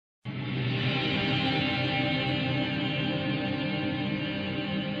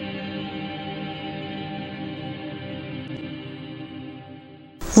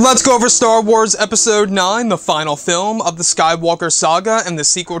Let's go over Star Wars Episode 9, the final film of the Skywalker saga and the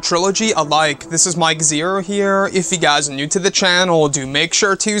sequel trilogy alike. This is Mike Zero here. If you guys are new to the channel, do make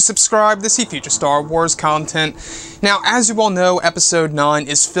sure to subscribe to see future Star Wars content. Now, as you all know, Episode 9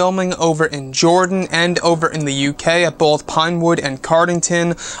 is filming over in Jordan and over in the UK at both Pinewood and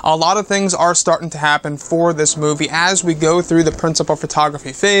Cardington. A lot of things are starting to happen for this movie as we go through the principal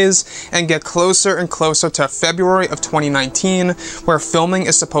photography phase and get closer and closer to February of 2019, where filming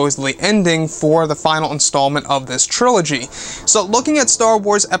is supposedly ending for the final installment of this trilogy. So looking at Star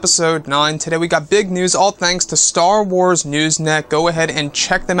Wars Episode 9, today we got big news, all thanks to Star Wars Newsnet. Go ahead and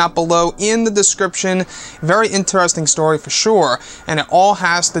check them out below in the description. Very interesting story for sure, and it all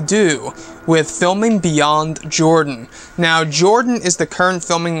has to do with filming beyond Jordan. Now, Jordan is the current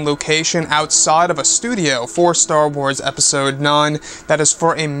filming location outside of a studio for Star Wars Episode 9 that is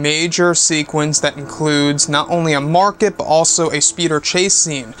for a major sequence that includes not only a market but also a speeder chase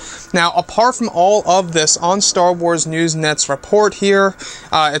scene. Now, apart from all of this, on Star Wars Newsnet's report here,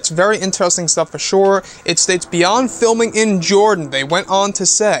 it's very interesting stuff for sure. It states, beyond filming in Jordan, they went on to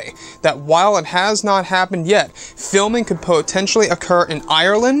say that while it has not happened yet, filming could potentially occur in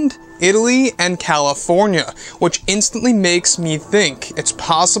Ireland, Italy, and California, which instantly makes me think it's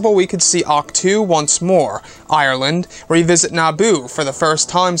possible we could see Ahch-To once more, Ireland, revisit Naboo for the first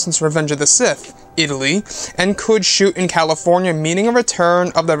time since Revenge of the Sith, Italy, and could shoot in California, meaning a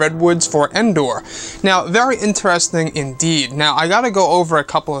return of the Redwoods for Endor. Now, very interesting indeed. Now, I gotta go over a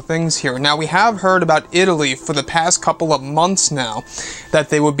couple of things here. Now, we have heard about Italy for the past couple of months now, that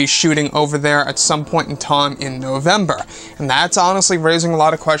they would be shooting over there at some point in time in November. And that's honestly raising a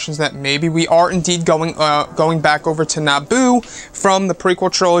lot of questions that maybe we are indeed going back over to Naboo from the prequel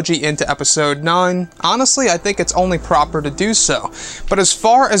trilogy into Episode 9. Honestly, I think it's only proper to do so. But as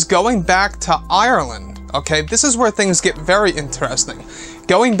far as going back to Ireland, okay, this is where things get very interesting.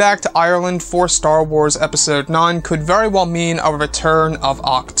 Going back to Ireland for Star Wars Episode 9 could very well mean a return of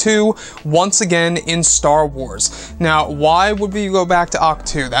Ahch-To once again in Star Wars. Now, why would we go back to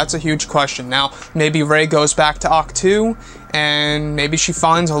Ahch-To? That's a huge question. Now, maybe Rey goes back to Ahch-To, and maybe she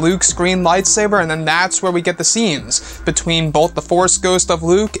finds a Luke's green lightsaber, and then that's where we get the scenes between both the Force Ghost of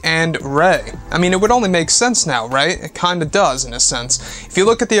Luke and Rey. I mean, it would only make sense now, right? It kinda does, in a sense. If you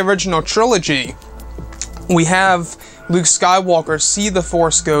look at the original trilogy, we have Luke Skywalker see the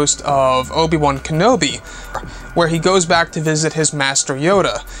Force Ghost of Obi-Wan Kenobi, where he goes back to visit his Master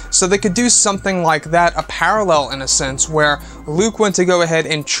Yoda. So they could do something like that, a parallel in a sense, where Luke went to go ahead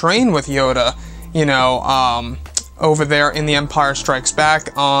and train with Yoda, you know, over there in The Empire Strikes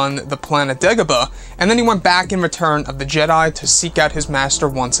Back on the planet Dagobah, and then he went back in Return of the Jedi to seek out his master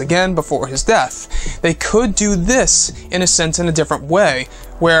once again before his death. They could do this, in a sense, in a different way,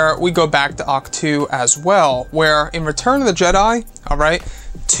 where we go back to Ahch-To as well, where in Return of the Jedi, alright,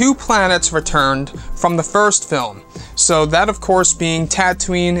 2 planets returned from the first film. So that, of course, being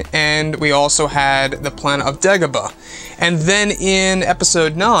Tatooine, and we also had the planet of Dagobah. And then in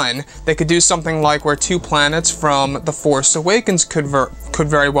Episode 9, they could do something like where 2 planets from The Force Awakens could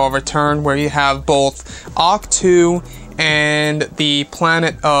very well return, where you have both Ahch-To and the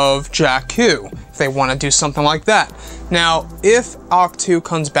planet of Jakku, if they want to do something like that. Now, if Ahch-To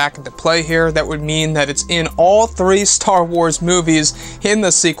comes back into play here, that would mean that it's in all 3 Star Wars movies in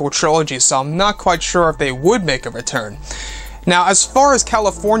the sequel trilogy, so I'm not quite sure if they would make a return. Now, as far as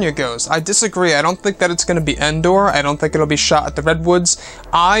California goes, I disagree. I don't think that it's going to be Endor. I don't think it'll be shot at the Redwoods.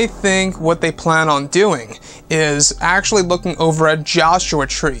 I think what they plan on doing is actually looking over at Joshua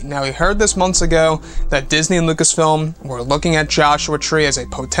Tree. Now, we heard this months ago that Disney and Lucasfilm were looking at Joshua Tree as a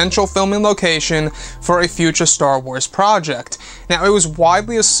potential filming location for a future Star Wars project. Now, it was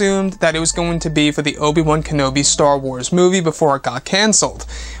widely assumed that it was going to be for the Obi-Wan Kenobi Star Wars movie before it got cancelled,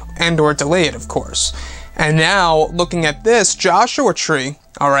 and/or delayed, of course. And now, looking at this, Joshua Tree,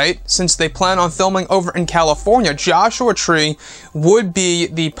 alright, since they plan on filming over in California, Joshua Tree would be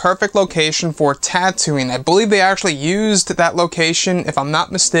the perfect location for Tatooine. I believe they actually used that location, if I'm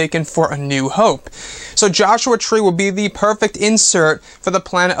not mistaken, for A New Hope. So Joshua Tree will be the perfect insert for the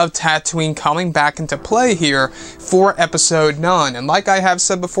planet of Tatooine coming back into play here for Episode 9. And like I have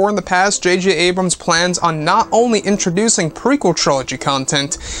said before in the past, J.J. Abrams plans on not only introducing prequel trilogy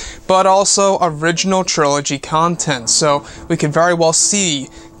content, but also original trilogy content. So we could very well see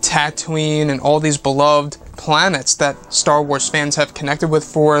Tatooine and all these beloved planets that Star Wars fans have connected with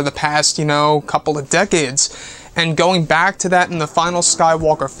for the past, you know, couple of decades. And going back to that in the final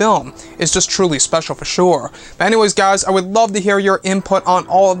Skywalker film is just truly special for sure. But anyways, guys, I would love to hear your input on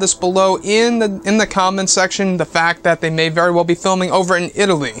all of this below in the comment section. The fact that they may very well be filming over in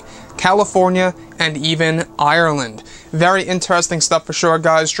Italy, California, and even Ireland. Very interesting stuff for sure,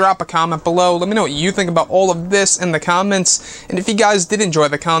 guys. Drop a comment below. Let me know what you think about all of this in the comments. And if you guys did enjoy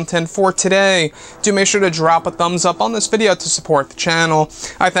the content for today, do make sure to drop a thumbs up on this video to support the channel.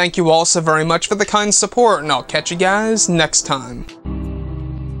 I thank you all so very much for the kind support, and I'll catch you guys next time.